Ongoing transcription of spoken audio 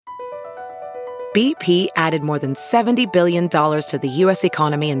BP added more than $70 billion to the U.S.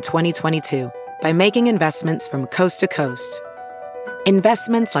 economy in 2022 by making investments from coast to coast.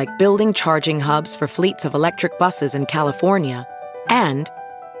 Investments like building charging hubs for fleets of electric buses in California and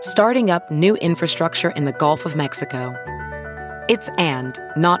starting up new infrastructure in the Gulf of Mexico. It's and,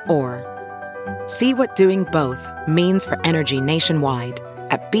 not or. See what doing both means for energy nationwide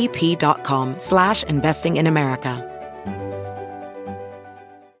at bp.com/investing in America.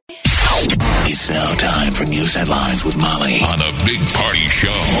 It's now time for news headlines with Molly on the Big Party Show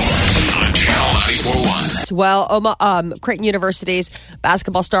on Channel 94.1. Well, Creighton University's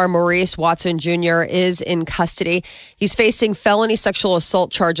basketball star Maurice Watson Jr. is in custody. He's facing felony sexual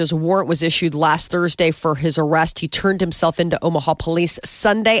assault charges. A warrant was issued last Thursday for his arrest. He turned himself into Omaha police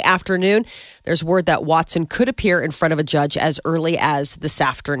Sunday afternoon. There's word that Watson could appear in front of a judge as early as this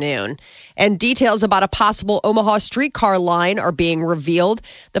afternoon. And details about a possible Omaha streetcar line are being revealed.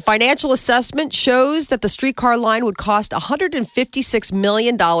 The financial assessment shows that the streetcar line would cost $156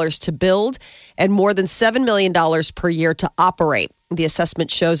 million to build and more than $7 million per year to operate. The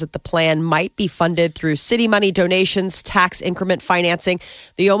assessment shows that the plan might be funded through city money donations, tax increment financing.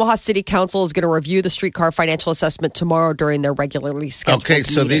 The Omaha City Council is going to review the streetcar financial assessment tomorrow during their regularly scheduled Okay,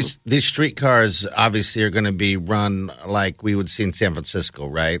 so meeting. these streetcars obviously are going to be run like we would see in San Francisco,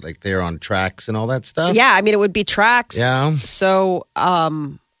 right? Like they're on tracks and all that stuff? Yeah, I mean, it would be tracks. Yeah. So I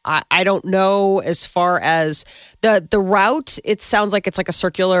don't know as far as the route. It sounds like it's like a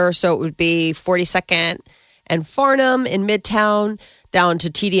circular, so it would be 42nd and Farnham in Midtown down to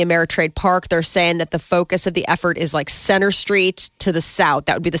TD Ameritrade Park. They're saying that the focus of the effort is like Center Street to the south.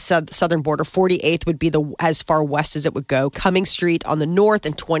 That would be the southern border. 48th would be as far west as it would go. Cumming Street on the north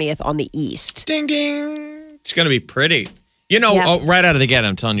and 20th on the east. Ding, ding. It's going to be pretty. You know, right out of the gate,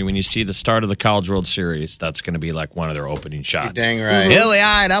 I'm telling you, when you see the start of the College World Series, that's going to be like one of their opening shots. You're dang right. Here we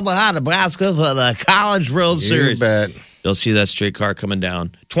are in Omaha, Nebraska for the College World Series. You bet. You'll see that streetcar coming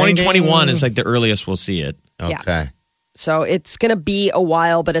down. 2021 is like the earliest we'll see it. Okay. Yeah. So it's going to be a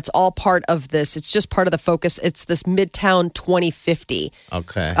while, but it's all part of this. It's just part of the focus. It's this Midtown 2050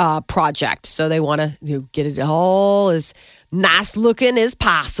 project. So they want to get it all as nice looking as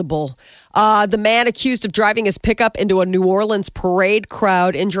possible. The man accused of driving his pickup into a New Orleans parade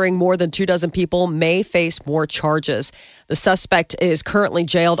crowd, injuring more than 24 people, may face more charges. The suspect is currently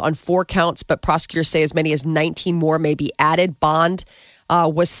jailed on 4 counts, but prosecutors say as many as 19 more may be added. Bond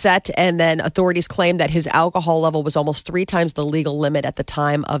was set, and then authorities claim that his alcohol level was almost 3 times the legal limit at the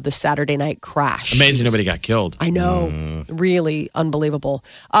time of the Saturday night crash. Amazing nobody got killed. I know. Really unbelievable.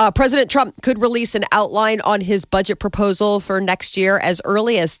 President Trump could release an outline on his budget proposal for next year as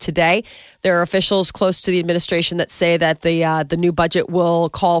early as today. There are officials close to the administration that say that the new budget will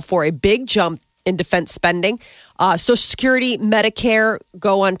call for a big jump in defense spending. Social Security, Medicare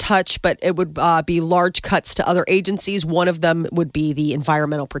go untouched, but it would be large cuts to other agencies. One of them would be the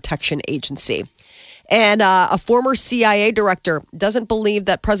Environmental Protection Agency. And a former CIA director doesn't believe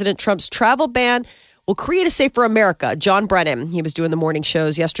that President Trump's travel ban will create a safer America. John Brennan, he was doing the morning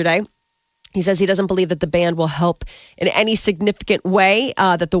shows yesterday. He says he doesn't believe that the ban will help in any significant way,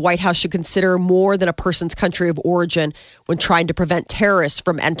 that the White House should consider more than a person's country of origin when trying to prevent terrorists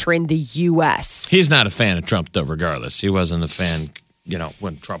from entering the U.S. He's not a fan of Trump, though, regardless. He wasn't a fan,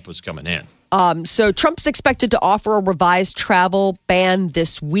 when Trump was coming in. So Trump's expected to offer a revised travel ban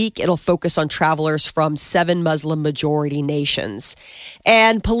this week. It'll focus on travelers from 7 Muslim-majority nations.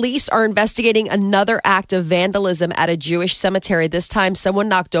 And police are investigating another act of vandalism at a Jewish cemetery. This time, someone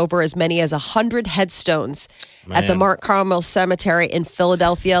knocked over as many as 100 headstones at the Mount Carmel Cemetery in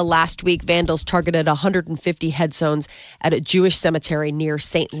Philadelphia. Last week, vandals targeted 150 headstones at a Jewish cemetery near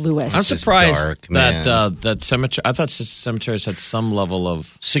St. Louis. I'm surprised dark, that cemetery. I thought cemeteries had some level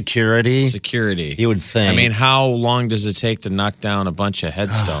of Security. You would think. I mean, how long does it take to knock down a bunch of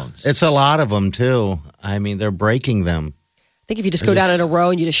headstones? It's a lot of them, too. I mean, they're breaking them. I think if you just go down in a row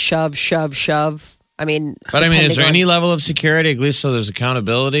and you just shove. I mean, but I mean, is there any level of security, at least so there's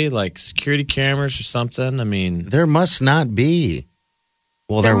accountability, like security cameras or something? I mean, there must not be.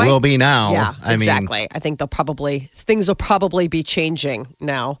 Well, there will be now. Yeah, exactly. I think things will probably be changing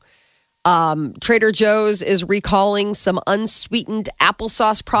now. Trader Joe's is recalling some unsweetened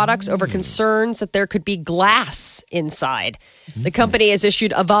applesauce products over concerns that there could be glass inside. The company has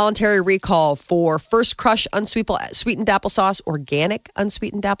issued a voluntary recall for First Crush unsweetened applesauce, organic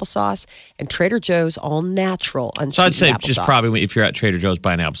unsweetened applesauce, and Trader Joe's all natural unsweetened applesauce. So I'd say just probably if you're at Trader Joe's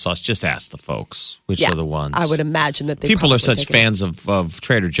buying applesauce, just ask the folks which are the ones. I would imagine that people are such fans of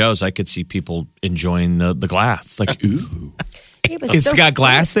Trader Joe's. I could see people enjoying the glass, like ooh. It's got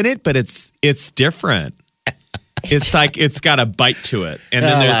glass in it, but it's different. It's like it's got a bite to it. And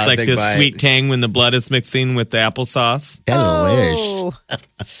then there's like this sweet tang when the blood is mixing with the applesauce. Oh.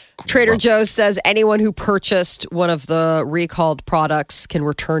 Trader Joe's says anyone who purchased one of the recalled products can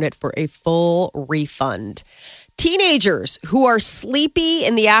return it for a full refund. Teenagers who are sleepy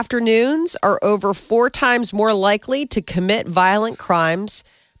in the afternoons are over 4 times more likely to commit violent crimes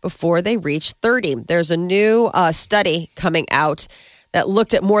before they reach 30. There's a new study coming out that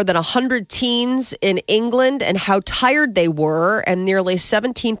looked at more than 100 teens in England and how tired they were, and nearly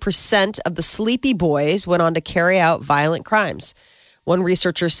 17% of the sleepy boys went on to carry out violent crimes. One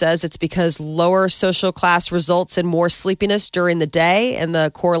researcher says it's because lower social class results in more sleepiness during the day, and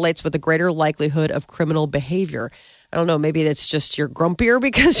that correlates with a greater likelihood of criminal behavior. I don't know, maybe it's just you're grumpier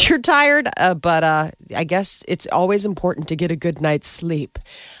because you're tired, but I guess it's always important to get a good night's sleep.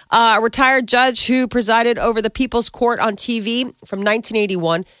 A retired judge who presided over the People's Court on TV from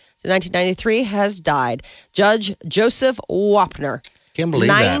 1981 to 1993 has died. Judge Joseph Wapner. Can't believe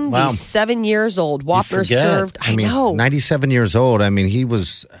that. Wow. 97 years old. Wapner served. I know. 97 years old. I mean, he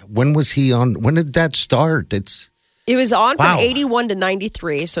was. When was he on? When did that start? It was on from 81 to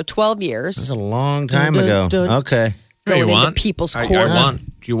 93, so 12 years. That's a long time ago. Okay. Going into People's Court.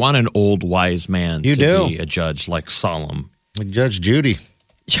 You want an old wise man to be a judge like Solemn. Like Judge Judy.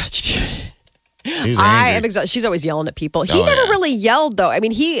 Judge Judy. I am exhausted. She's always yelling at people. He never really yelled, though. I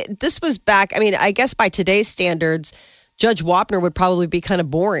mean, this was back. I mean, I guess by today's standards, Judge Wapner would probably be kind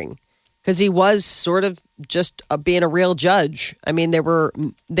of boring because he was sort of just being a real judge. I mean, they were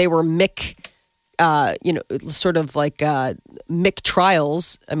Mick, sort of like Mick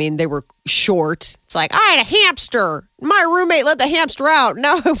trials. I mean, they were short. It's like, I had a hamster. My roommate let the hamster out.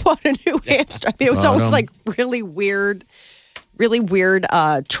 Now I want a new hamster. I mean, it was always like really weird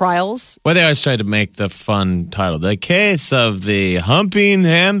trials. Well, they always tried to make the fun title, The Case of the Humping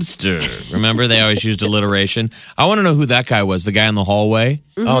Hamster. Remember, they always used alliteration. I want to know who that guy was, the guy in the hallway.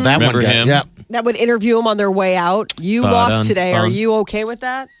 Mm-hmm. Oh, that Remember one guy. him? Yeah. That would interview him on their way out. You lost today. Are you okay with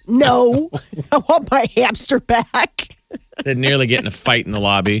that? No. I want my hamster back. They'd nearly get in a fight in the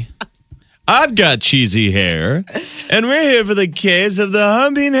lobby. I've got cheesy hair, and we're here for the case of the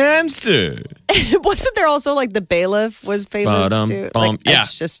humping hamster. Wasn't there also like the bailiff was famous too? Yeah.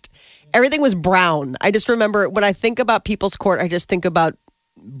 It's just everything was brown. I just remember when I think about People's Court, I just think about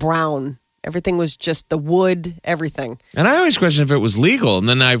brown. Everything was just the wood, everything. And I always questioned if it was legal, and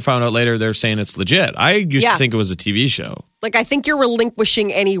then I found out later they're saying it's legit. I used to think it was a TV show. Like, I think you're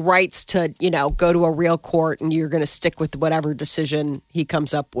relinquishing any rights to, go to a real court, and you're going to stick with whatever decision he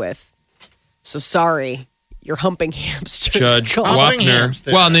comes up with. So sorry, you're humping hamsters. Judge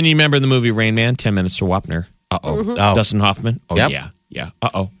Wapner. Well, and then you remember the movie Rain Man, 10 Minutes to Wapner. Uh-oh. Mm-hmm. Oh. Dustin Hoffman. Oh, yep. Yeah.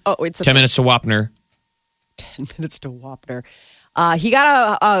 Uh-oh. Oh, it's 10 Minutes to Wapner. 10 Minutes to Wapner. He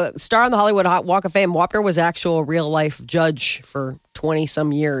got a star on the Hollywood Walk of Fame. Wapner was actual real-life judge for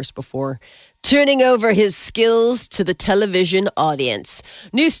 20-some years before turning over his skills to the television audience.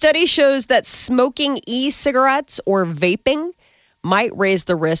 New study shows that smoking e-cigarettes or vaping might raise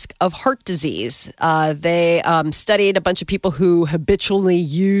the risk of heart disease. They studied a bunch of people who habitually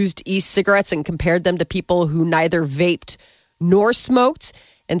used e-cigarettes and compared them to people who neither vaped nor smoked.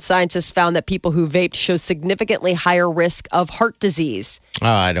 And scientists found that people who vaped show significantly higher risk of heart disease. Oh,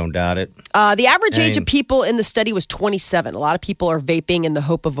 I don't doubt it. The average age of people in the study was 27. A lot of people are vaping in the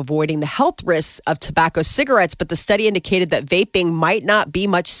hope of avoiding the health risks of tobacco cigarettes, but the study indicated that vaping might not be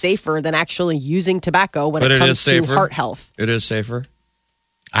much safer than actually using tobacco when it comes to heart health. It is safer?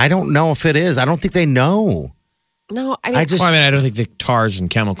 I don't know if it is. I don't think they know. No, I mean, I don't think the tars and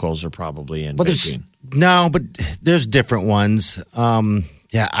chemicals are probably in vaping. But there's different ones.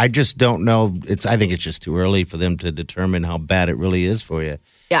 Yeah, I just don't know. I think it's just too early for them to determine how bad it really is for you.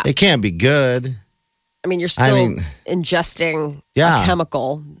 Yeah. It can't be good. I mean, you're still ingesting a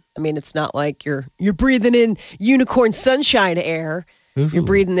chemical. I mean, it's not like you're breathing in unicorn sunshine air. Ooh. You're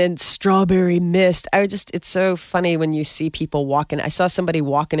breathing in strawberry mist. It's so funny when you see people walking. I saw somebody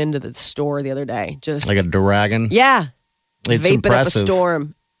walking into the store the other day. Just like a dragon? Yeah. It's vaping impressive. up a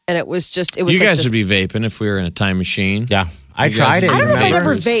storm. And it was you like guys would be vaping if we were in a time machine. Yeah. I tried it. I don't know if I'd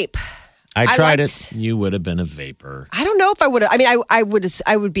ever vape. I tried it. You would have been a vapor. I don't know if I would have. I mean, I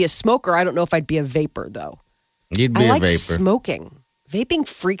would be a smoker. I don't know if I'd be a vapor, though. You'd be a vapor. vapor. Smoking. Vaping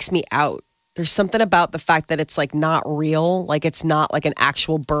freaks me out. There's something about the fact that it's like not real. Like it's not like an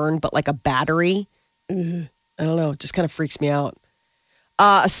actual burn, but like a battery. I don't know. It just kind of freaks me out.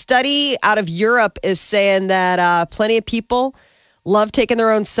 A study out of Europe is saying that plenty of people love taking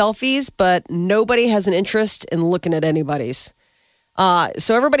their own selfies, but nobody has an interest in looking at anybody's.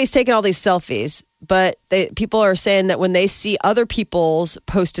 So everybody's taking all these selfies, but people are saying that when they see other people's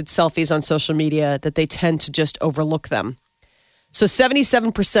posted selfies on social media, that they tend to just overlook them. So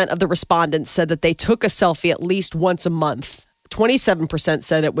 77% of the respondents said that they took a selfie at least once a month. 27%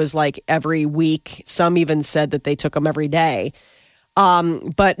 said it was like every week. Some even said that they took them every day.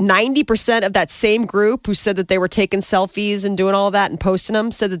 But 90% of that same group who said that they were taking selfies and doing all of that and posting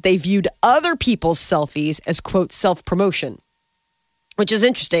them said that they viewed other people's selfies as, quote, self-promotion, which is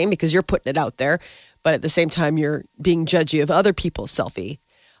interesting because you're putting it out there, but at the same time, you're being judgy of other people's selfie.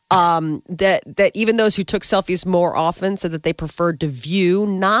 That even those who took selfies more often said that they preferred to view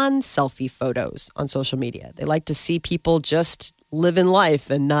non-selfie photos on social media. They like to see people just living life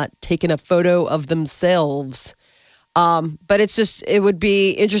and not taking a photo of themselves. But it would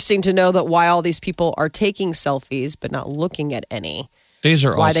be interesting to know that why all these people are taking selfies but not looking at any. These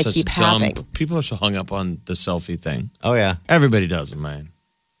are why all they such keep dumb. happening. People are so hung up on the selfie thing. Oh, yeah. Everybody does it, man.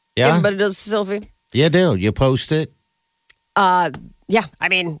 Yeah? Everybody does a selfie. You do. You post it. Yeah, I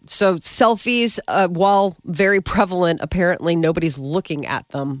mean, so selfies, while very prevalent, apparently nobody's looking at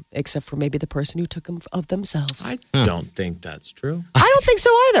them except for maybe the person who took them of themselves. I don't think that's true. I don't think so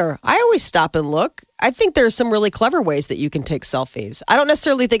either. I always stop and look. I think there's some really clever ways that you can take selfies. I don't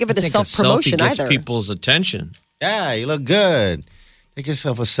necessarily think of it as self-promotion selfie gets either. people's attention. Yeah, you look good. Take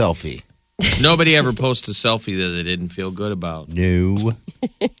yourself a selfie. Nobody ever posts a selfie that they didn't feel good about. No.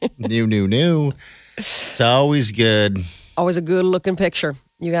 New. It's always good. Always a good looking picture.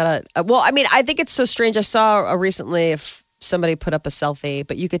 You gotta, I think it's so strange. I saw recently if somebody put up a selfie,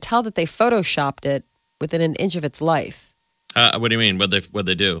 but you could tell that they photoshopped it within an inch of its life. What do you mean? What'd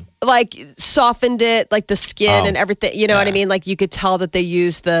they do? Like softened it, like the skin and everything. You know what I mean? Like you could tell that they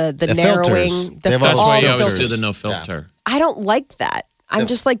used the narrowing. Filters. That's why you always filters. do the no filter. I don't like that. I'm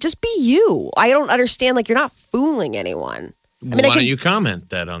just like, just be you. I don't understand. Like you're not fooling anyone. Why don't you comment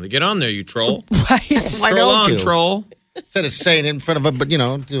that on? Get on there, you troll. Right. Why Troll don't on, you? troll. Instead of saying it in front of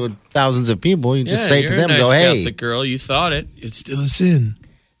to thousands of people, you just say you're to them, a nice go, hey. Catholic girl, you thought it. It's still a sin.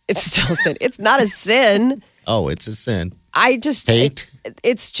 It's still a sin. It's not a sin. Oh, it's a sin. I just Hate.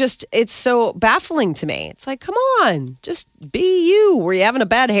 It's so baffling to me. It's like, come on, just be you. Were you having a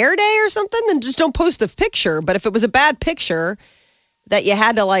bad hair day or something? Then just don't post the picture. But if it was a bad picture that you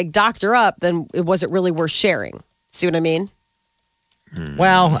had to like doctor up, then it wasn't really worth sharing. See what I mean?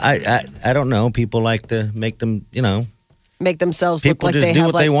 Well, I don't know. People like to make them, Make themselves people look like just they do have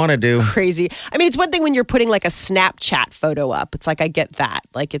what like they want to do. crazy. I mean, it's one thing when you're putting like a Snapchat photo up. It's like I get that.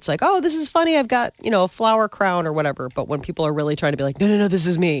 Like it's like, oh, this is funny. I've got a flower crown or whatever. But when people are really trying to be like, no, this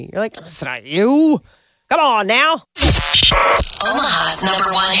is me. You're like, that's not you. Come on now. Omaha's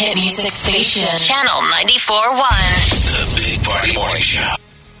number one hit music station, Channel 94.1. The Big Party Morning Show.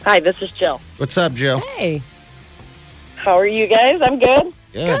 Hi, this is Jill. What's up, Jill? Hey. How are you guys? I'm good.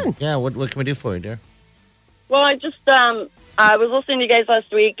 Good. Yeah, what can we do for you, dear? Well, I just I was listening to you guys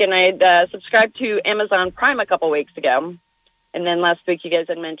last week, and I had subscribed to Amazon Prime a couple weeks ago. And then last week, you guys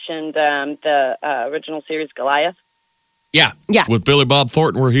had mentioned the original series Goliath. Yeah. With Billy Bob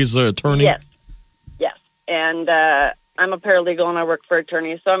Thornton, where he's the attorney. Yes. And I'm a paralegal, and I work for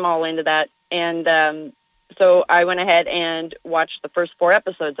attorneys, so I'm all into that. And so I went ahead and watched the first 4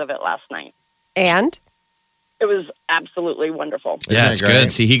 episodes of it last night. And? It was absolutely wonderful. Yeah, it's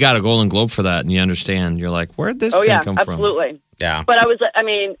good. See, he got a Golden Globe for that, and you understand. You're like, where'd this thing come from? Absolutely. Yeah. But I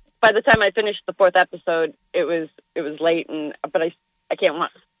mean, by the time I finished the 4th episode, it was late, but I can't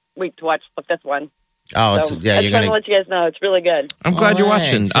wait to watch the 5th one. Oh, so yeah. I just want to let you guys know it's really good. I'm glad you're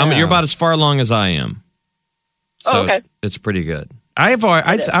watching. Thanks, yeah. You're about as far along as I am. So okay. It's pretty good. I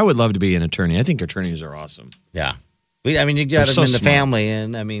would love to be an attorney. I think attorneys are awesome. Yeah. You got them so in the smart. family,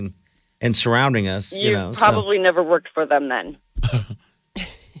 and surrounding us. You probably never worked for them then.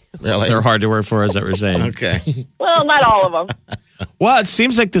 Really? They're hard to work for, as that we're saying. Okay. Well, not all of them. Well, it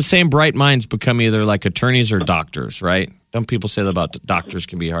seems like the same bright minds become either like attorneys or doctors, right? Don't people say that about doctors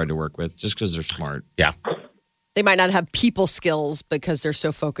can be hard to work with just because they're smart? Yeah. They might not have people skills because they're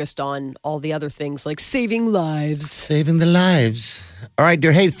so focused on all the other things like saving lives. Saving the lives. All right,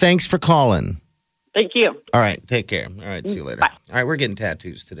 dear. Hey, thanks for calling. Thank you. All right, take care. All right, see you later. Bye. All right, we're getting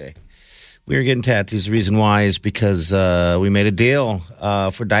tattoos today. We are getting tattoos. The reason why is because we made a deal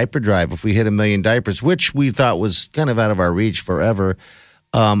for Diaper Drive. If we hit 1 million diapers, which we thought was kind of out of our reach forever,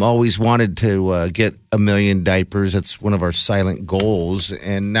 always wanted to get 1 million diapers. That's one of our silent goals.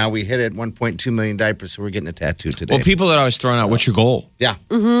 And now we hit it, 1.2 million diapers, so we're getting a tattoo today. Well, people are always throwing out, what's your goal? Yeah.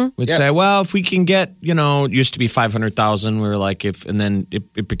 Would say, well, if we can get, it used to be 500,000. We were like, and then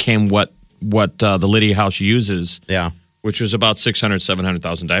it became what the Lydia House uses. Yeah. which was about 600,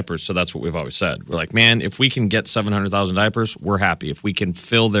 700,000 diapers. So that's what we've always said. We're like, man, if we can get 700,000 diapers, we're happy. If we can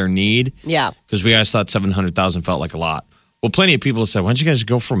fill their need. Yeah. Because we guys thought 700,000 felt like a lot. Well, plenty of people have said, why don't you guys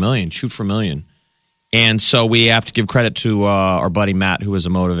go for $1 million? Shoot for $1 million. And so we have to give credit to our buddy Matt, who is a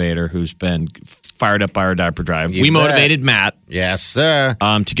motivator, who's been fired up by our diaper drive. You we bet. motivated Matt Yes, sir.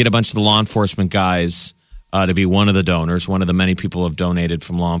 to get a bunch of the law enforcement guys to be one of the donors. One of the many people have donated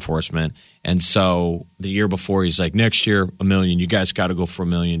from law enforcement. And so the year before, he's like, next year, $1 million. You guys got to go for $1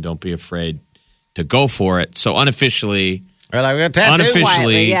 million. Don't be afraid to go for it. So unofficially, We're like, we got tattoo. Quietly,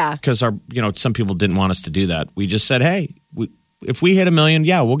 unofficially, yeah. because some people didn't want us to do that. We just said, hey, if we hit $1 million,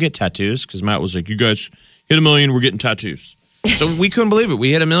 yeah, we'll get tattoos. Because Matt was like, you guys hit $1 million, we're getting tattoos. So we couldn't believe it.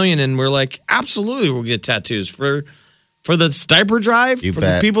 We hit $1 million, and we're like, absolutely, we'll get tattoos for the diaper drive, You for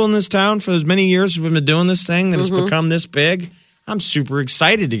bet. the people in this town, for as many years we've been doing this thing that has become this big. I'm super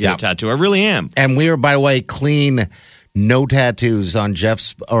excited to get Yeah. a tattoo. I really am. And we are, by the way, clean. No tattoos on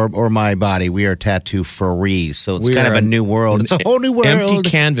Jeff's or my body. We are tattoo free. So it's We kind are of a new world. It's a whole new world. Empty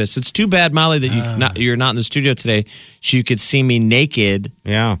canvas. It's too bad, Molly, that you're not in the studio today, so you could see me naked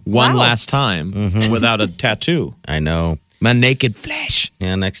Yeah, one Wow. last time without a tattoo. I know. My naked flesh.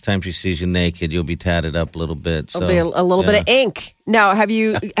 Yeah, next time she sees you naked, you'll be tatted up a little bit. So, There'll be a little bit of ink. Now, have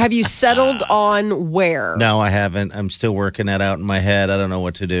you settled on where? No, I haven't. I'm still working that out in my head. I don't know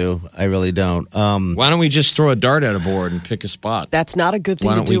what to do. I really don't. Why don't we just throw a dart at a board and pick a spot? That's not a good thing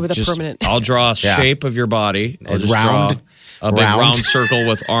Why to don't do we with a just, permanent. I'll draw a Yeah. shape of your body. I'll just Round. draw a big Round. round circle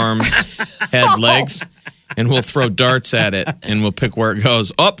with arms, head, legs, and we'll throw darts at it, and we'll pick where it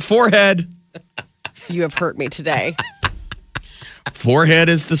goes. Up, forehead. You have hurt me today. Forehead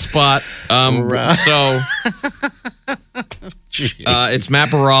is the spot. So it's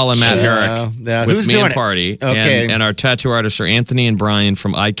Matt Baral and Matt Herrick yeah. with Who's me doing and it? Party. Okay. And our tattoo artists are Anthony and Brian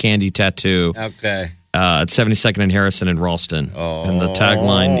from Eye Candy Tattoo Okay. at 72nd and Harrison in Ralston. And the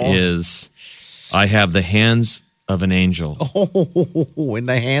tagline is, I have the hands of an angel. Oh, in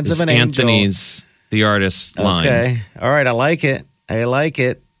the hands It's of an angel. Anthony's, the artist's line. Okay. All right. I like it.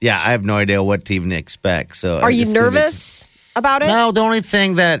 Yeah, I have no idea what to even expect. So, Are you it's gonna be- nervous about it? No, the only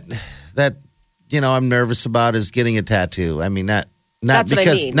thing that I'm nervous about is getting a tattoo. I mean, not That's what I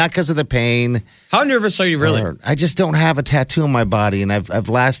because mean. not because of the pain. How nervous are you really? Or- I just don't have a tattoo on my body, and I've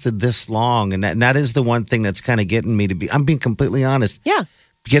lasted this long, and that is the one thing that's kind of getting me to be. I'm being completely honest. Yeah.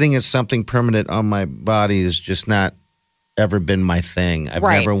 Getting something permanent on my body has just not ever been my thing. I've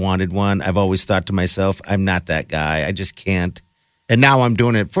Right. never wanted one. I've always thought to myself, I'm not that guy. I just can't. And now I'm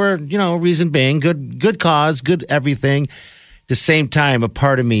doing it for, reason being good cause, good everything. At the same time, a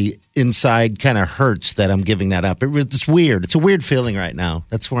part of me inside kind of hurts that I'm giving that up. It's weird. It's a weird feeling right now.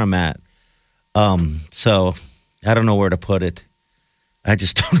 That's where I'm at. So I don't know where to put it. I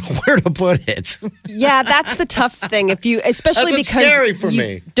just don't know where to put it. Yeah, that's the tough thing. Especially That's what's because scary for you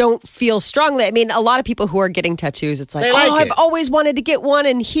me. don't feel strongly. I mean, a lot of people who are getting tattoos, it's like, They like I've it. always wanted to get one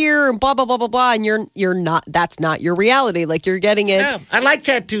and here and blah blah blah blah blah. And you're not. That's not your reality. Like you're getting it. Yeah, I like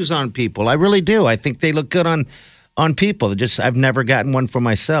tattoos on people. I really do. I think they look good on people. I've never gotten one for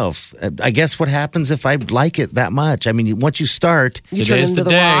myself. I guess what happens if I like it that much? I mean, once you start, You turn Today's into the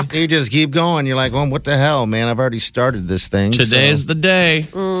the day. rock. you just keep going. You're like, well, what the hell, man? I've already started this thing. Today's the day.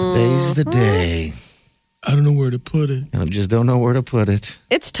 Today's the day. I don't know where to put it. I just don't know where to put it.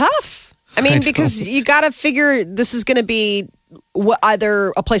 It's tough. I mean, because you got to figure this is going to be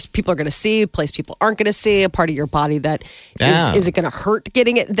either a place people are going to see, a place people aren't going to see, a part of your body that Yeah. is it going to hurt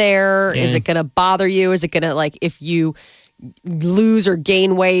getting it there? Is it going to bother you? Is it going to, like, if you lose or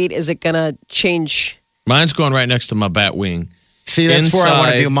gain weight, is it going to change? Mine's going right next to my bat wing. See, that's where I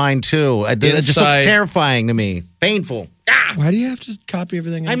want to Inside- do mine too. It just inside- looks terrifying to me. Painful. Why do you have to copy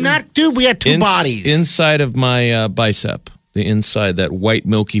everything? I I'm do? not, dude. We had two bodies. Inside of my bicep, the inside, that white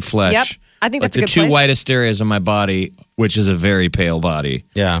milky flesh. Yep. I think that's a like good the two place. whitest areas of my body, which is a very pale body,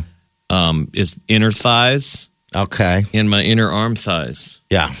 Yeah. is inner thighs Okay. and my inner arm thighs,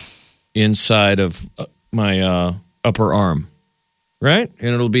 Yeah. inside of my upper arm, right?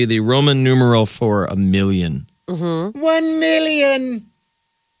 And it'll be the Roman numeral for 1 million. 1 million.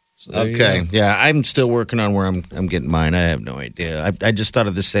 So there you Okay, go. yeah, I'm still working on where I'm getting mine. I have no idea. I just thought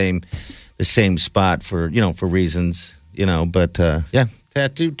of the same spot for reasons, But yeah,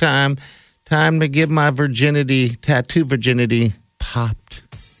 tattoo time to give my tattoo virginity popped.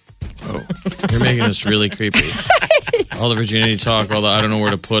 You're making this really creepy. All the virginity talk, all the I don't know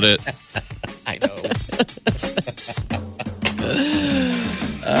where to put it. I know.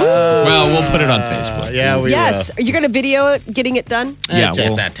 Well, we'll put it on Facebook. Yeah, we Yes. Are you going to video it, getting it done? Yeah, it's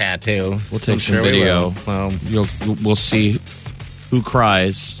just we'll- a tattoo. We'll take I'm some sure we video. will. Well, We'll see who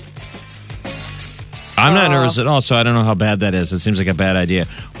cries. I'm not nervous at all, so I don't know how bad that is. It seems like a bad idea.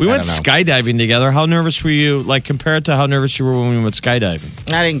 We went skydiving together. How nervous were you, like, compared to how nervous you were when we went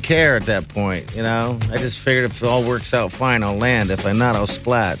skydiving? I didn't care at that point, you know? I just figured if it all works out fine, I'll land. If I not, I'll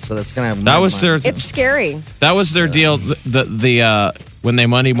splat. So that's going to have That was their... It's scary. That was their deal. When they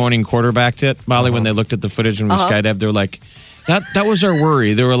Monday morning quarterbacked it, Molly, when they looked at the footage when we skydived, they were like, that was our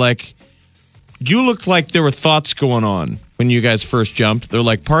worry. They were like, you looked like there were thoughts going on when you guys first jumped. They're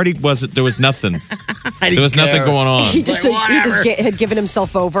like, there was nothing. There was nothing going on. He just had given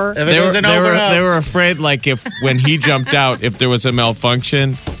himself over. They were afraid, like, when he jumped out, if there was a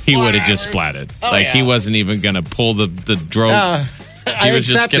malfunction, he would have just splatted. He wasn't even going to pull the drone. He was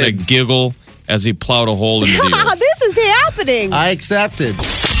just going to giggle as he plowed a hole into the earth. This is happening. I accepted.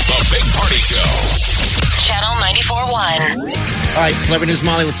 The Big Party Show. Channel 94.1. All right, Celebrity News,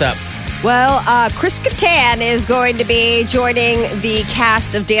 Molly, what's up? Well, Chris Kattan is going to be joining the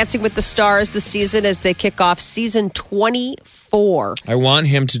cast of Dancing with the Stars this season as they kick off season 24. I want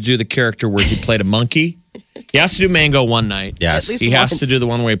him to do the character where he played a monkey. He has to do Mango one night. Yes. He has to do the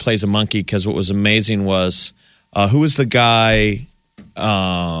one where he plays a monkey because what was amazing was who was the guy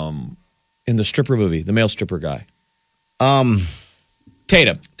in the stripper movie, the male stripper guy?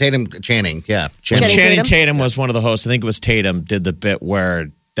 Tatum Channing, yeah. Channing Tatum was one of the hosts. I think it was Tatum did the bit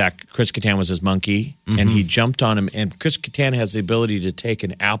where that Chris Kattan was his monkey, and he jumped on him. And Chris Kattan has the ability to take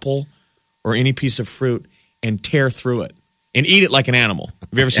an apple or any piece of fruit and tear through it and eat it like an animal. Have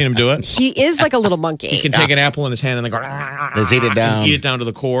you ever seen him do it? He is like a little monkey. He can take an apple in his hand and then go, Just eat it down. Eat it down to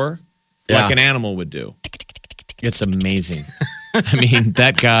the core like an animal would do. It's amazing. I mean,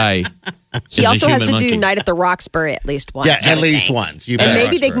 that guy. He also has to monkey. do Night at the Roxbury at least once. Yeah, at least once. You and bet.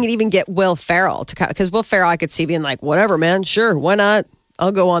 maybe they can even get Will Ferrell to, because Will Ferrell I could see being like, whatever, man, sure, why not?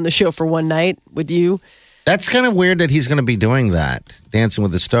 I'll go on the show for one night with you. That's kind of weird that he's going to be doing that, Dancing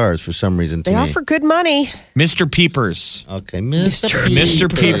with the Stars, for some reason. They offer good money. Mr. Peepers. Okay, Mr.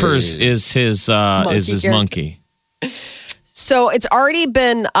 Peepers is his monkey. So it's already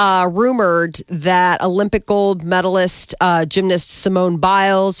been rumored that Olympic gold medalist gymnast Simone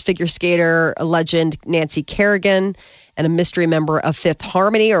Biles, figure skater legend Nancy Kerrigan, and a mystery member of Fifth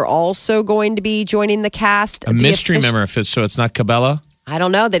Harmony are also going to be joining the cast. A mystery member of Fifth, so it's not Cabela? I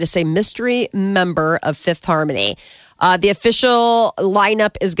don't know. They just say mystery member of Fifth Harmony. The official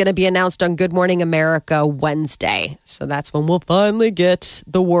lineup is going to be announced on Good Morning America Wednesday. So that's when we'll finally get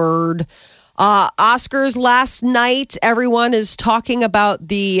the word. Oscars last night, everyone is talking about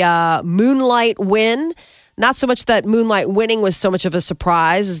the Moonlight win. Not so much that Moonlight winning was so much of a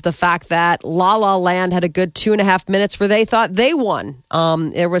surprise as the fact that La La Land had a good 2.5 minutes where they thought they won.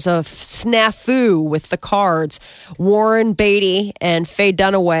 There was a snafu with the cards. Warren Beatty and Faye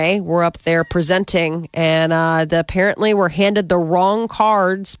Dunaway were up there presenting, and apparently were handed the wrong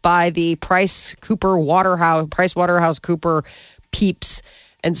cards by the Price Waterhouse Cooper peeps.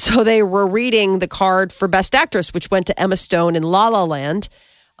 And so they were reading the card for Best Actress, which went to Emma Stone in La La Land.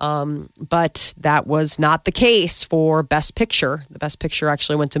 But that was not the case for Best Picture. The Best Picture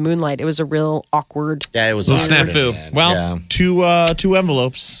actually went to Moonlight. It was a real awkward. Yeah, it was a snafu. Snafu. Well, two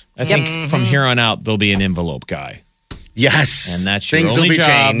envelopes. I think from here on out, there'll be an envelope guy. Yes. And that's your Things only will be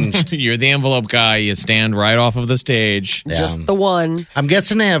job. changed. You're the envelope guy. You stand right off of the stage. Just the one. I'm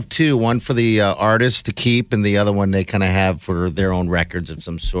guessing they have two. One for the artist to keep, and the other one they kind of have for their own records of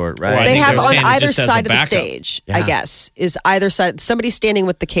some sort, right? Well, They have on saying it either just as a side of the backup. stage, I guess, is either side. Somebody's standing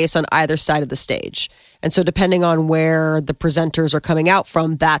with the case on either side of the stage. And so depending on where the presenters are coming out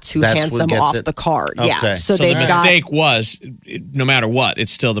from, that's who hands what them gets off it. the card. Okay. Yeah. So the they've got, mistake was, no matter what,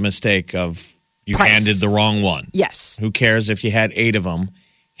 it's still the mistake of you Price. handed the wrong one. yes. Who cares if you had 8 of them?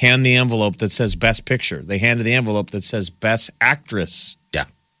 Hand the envelope that says Best Picture. They handed the envelope that says Best Actress. Yeah.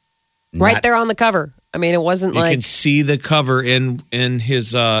 Right there on the cover. I mean, it wasn't You like. can see the cover in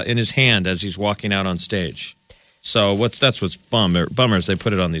his hand as he's walking out on stage. So that's what's bummers. They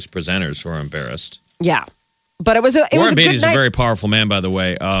put it on these presenters who are embarrassed. Yeah. But it was a Warren good Beatty's night. a very powerful man, by the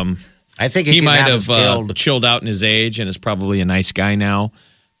way. I think He can might his have guild. chilled out in his age and is probably a nice guy now.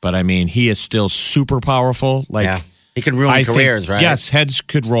 But I mean, he is still super powerful. Like Yeah. He can ruin I think- careers, right? Yes, heads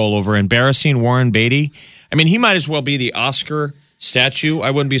could roll over. Embarrassing Warren Beatty. I mean, he might as well be the Oscar statue. I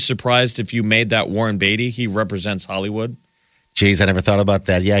wouldn't be surprised if you made that Warren Beatty. He represents Hollywood. Jeez, I never thought about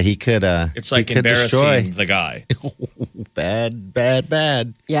that. Yeah, he could. It's like he could embarrassing destroy. the guy.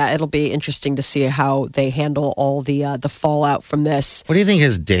 Bad. Yeah, it'll be interesting to see how they handle all the fallout from this. What do you think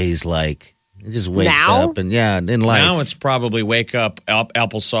his day's like? He just wakes Now? up and in life. Now it's probably wake up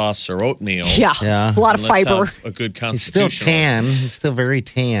applesauce or oatmeal. Yeah. Yeah. A lot of And let's fiber. have a good He's still constitutional. tan. He's still very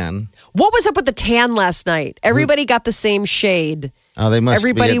tan. What was up with the tan last night? Everybody got the same shade. Oh, they must.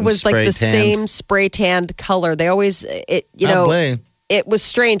 Everybody be was like the spray-tanned. same spray tanned color. They always, Probably. it was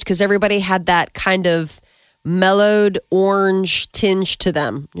strange because everybody had that kind of mellowed orange tinge to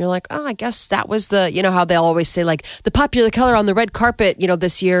them. You're like, oh, I guess that was how they'll always say like the popular color on the red carpet,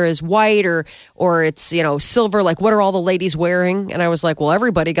 this year is white or it's, silver. Like, what are all the ladies wearing? And I was like, well,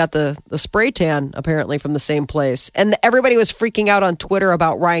 everybody got the spray tan apparently from the same place. And everybody was freaking out on Twitter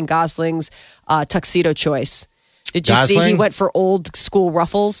about Ryan Gosling's tuxedo choice. Did you see he went for old school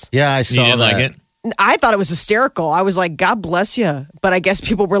ruffles? Yeah, I saw You didn't that. like it? I thought it was hysterical. I was like, God bless you. But I guess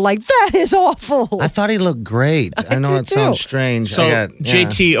people were like, that is awful. I thought he looked great. I know did it sounds too. strange. So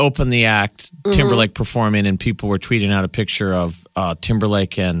JT opened the act, Timberlake performing, and people were tweeting out a picture of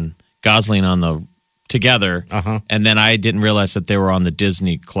Timberlake and Gosling together. And then I didn't realize that they were on the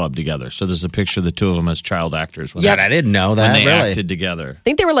Disney Club together. So there's a picture of the two of them as child actors. When Yeah, I didn't know when that. they Really? acted together. I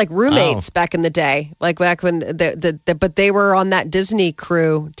think they were like roommates back in the day, like back when but they were on that Disney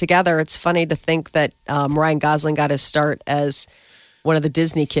crew together. It's funny to think that Ryan Gosling got his start as one of the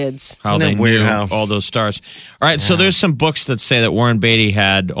Disney kids. How Isn't they it weird knew how- all those stars. All right, so there's some books that say that Warren Beatty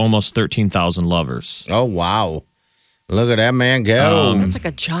had almost 13,000 lovers. Oh, wow. Look at that man go. That's like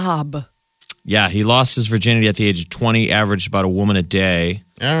a job. Yeah, he lost his virginity at the age of 20, averaged about a woman a day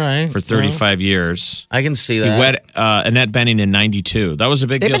All right. for 35 years. I can see He that. wed Annette Bening in 92. That was a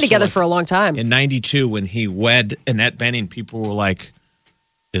big They've deal. been together So, for a long time. in 92, when he wed Annette Bening, people were like,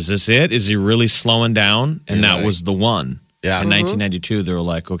 is this it? Is he really slowing down? And that Really? was the one. Yeah. In 1992, they were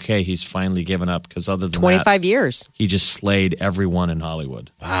like, okay, he's finally given up because other than 25 that, years. he just slayed everyone in Hollywood.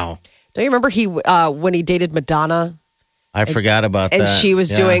 Wow. Don't you remember when he dated Madonna? I forgot about that. And she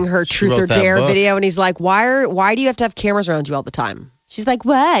was Yeah. doing her She Truth wrote or that Dare book. video, and he's like, "Why do you have to have cameras around you all the time?" She's like,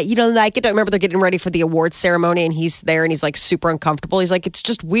 "What? You don't like it?" Don't remember they're getting ready for the awards ceremony, and he's there, and he's like super uncomfortable. He's like, "It's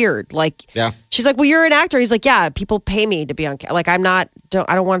just weird." Like, Yeah. She's like, "Well, you're an actor." He's like, "Yeah, people pay me to be on. Like, I'm not.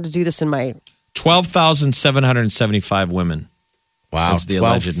 I don't want to do this in my." 12,775 women. Wow. That's the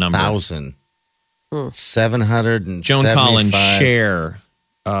alleged number. 12,000. 775. Joan Collins, Cher,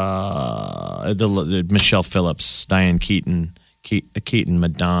 Michelle Phillips, Diane Keaton,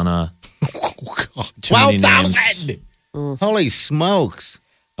 Madonna. Too many names. 12,000. Holy smokes.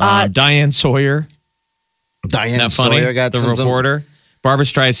 Diane Sawyer. Diane Isn't that funny? Sawyer got the something. reporter. Barbara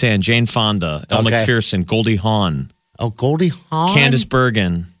Streisand, Jane Fonda, Elle Okay. McPherson, Goldie Hawn, Oh, Goldie Hawn. Candace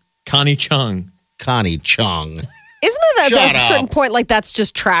Bergen, Connie Chung. Connie Chung. Isn't that Shut at a certain up. point like that's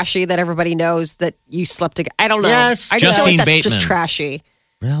just trashy that everybody knows that you slept together? I don't know. Yes. I just feel like Justine that's just Bateman. trashy.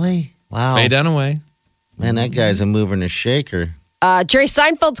 Really? Wow. Faye Dunaway. Man, that guy's a mover and a shaker. Jerry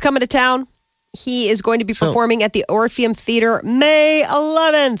Seinfeld's coming to town. He is going to be performing at the Orpheum Theater May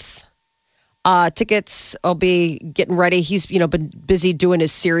 11th. Tickets will be getting ready. He's been busy doing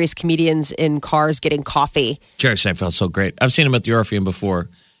his serious comedians in cars getting coffee. Jerry Seinfeld's so great. I've seen him at the Orpheum before.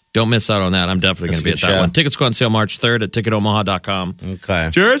 Don't miss out on that. I'm definitely going to be at That's a that good one. show. Tickets go on sale March 3rd at ticketomaha.com. Okay.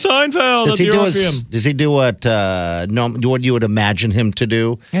 Jerry Seinfeld Does at he the do Orpheum. does he do what you would imagine him to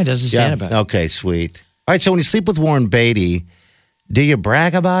do? Yeah, does his stand up. Okay, sweet. All right, so when you sleep with Warren Beatty, do you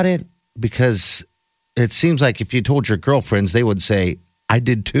brag about it? Because it seems like if you told your girlfriends, they would say, I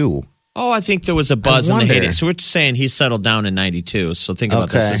did too. Oh, I think there was a buzz in the wonder. heyday. So we're saying he settled down in 92. So think about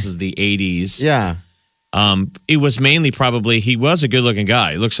this. Okay. This is the 80s. Yeah. It was mainly probably, he was a good looking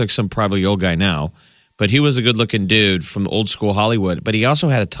guy. He looks like some probably old guy now, but he was a good looking dude from old school Hollywood. But he also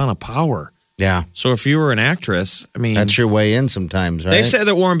had a ton of power. Yeah. So if you were an actress, I mean, That's your way in sometimes, right? they say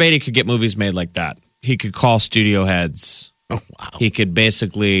that Warren Beatty could get movies made like that. He could call studio heads. Oh, wow. He could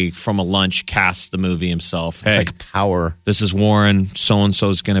basically, from a lunch, cast the movie himself. It's Hey, like power. this is Warren. So and so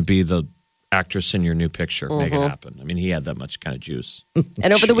is going to be the actress in your new picture. Make it happen. I mean, he had that much kind of juice.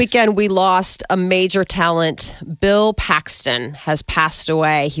 And over the weekend, we lost a major talent. Bill Paxton has passed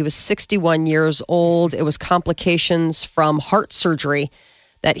away. He was 61 years old. It was complications from heart surgery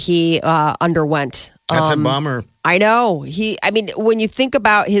that he underwent. That's a bummer. I know. When you think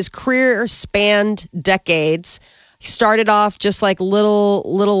about his career spanned decades, he started off just like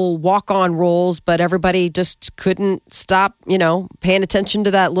little walk-on roles, but everybody just couldn't stop, paying attention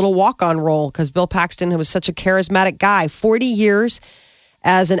to that little walk-on role because Bill Paxton was such a charismatic guy. 40 years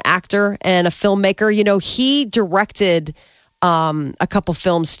as an actor and a filmmaker. He directed a couple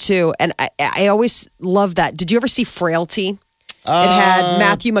films too, and I always love that. Did you ever see Frailty? It had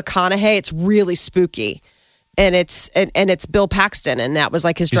Matthew McConaughey. It's really spooky. And it's Bill Paxton, and that was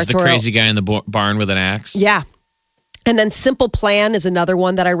like his He's the directorial. crazy guy in the barn with an axe. Yeah. And then Simple Plan is another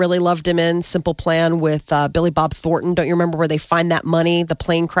one that I really loved him in. Simple Plan with Billy Bob Thornton. Don't you remember where they find that money? The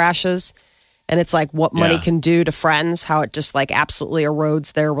plane crashes. And it's like what money Yeah. can do to friends, how it just like absolutely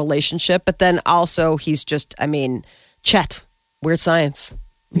erodes their relationship. But then also he's just, Chet Weird Science.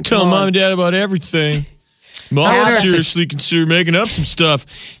 Tell mom and dad about everything. Mom Interesting. seriously consider making up some stuff.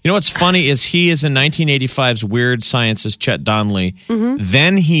 You know what's funny is he is in 1985's Weird Science as Chet Donnelly.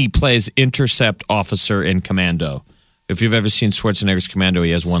 Then he plays Intercept Officer in Commando. If you've ever seen Schwarzenegger's Commando,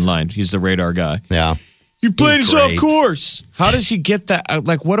 he has one line. He's the radar guy. Yeah. You played us great. off course. How does he get that?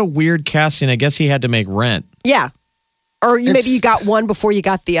 Like, what a weird casting. I guess he had to make Rent. Yeah. Or maybe It's- you got one before you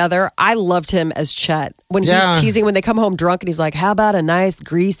got the other. I loved him as Chet. When Yeah. he's teasing, when they come home drunk and he's like, how about a nice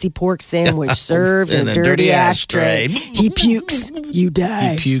greasy pork sandwich served in a dirty ashtray? He pukes, you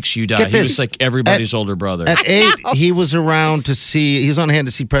die. He pukes, you die. Get He was this. like everybody's older brother. At 8, he was around to see, he was on hand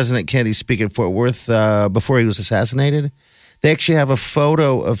to see President Kennedy speak at Fort Worth before he was assassinated. They actually have a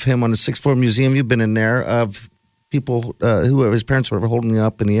photo of him on the 6th floor museum. You've been in there of people who his parents were holding him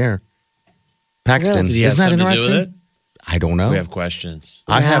up in the air. Paxton. Did he have Isn't that something to do interesting? with it? I don't know. We have questions.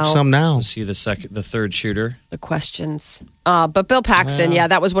 I have Wow. some now. Was he the third shooter? The questions. But Bill Paxton, yeah,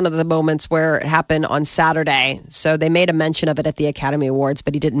 that was one of the moments where it happened on Saturday. So they made a mention of it at the Academy Awards,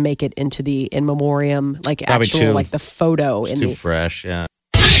 but he didn't make it into the in memoriam, like Probably actual, too- like the photo in Too the. fresh, yeah.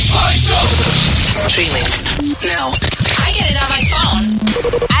 Streaming now. I get it on my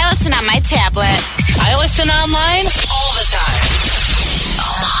phone. I listen on my tablet. I listen online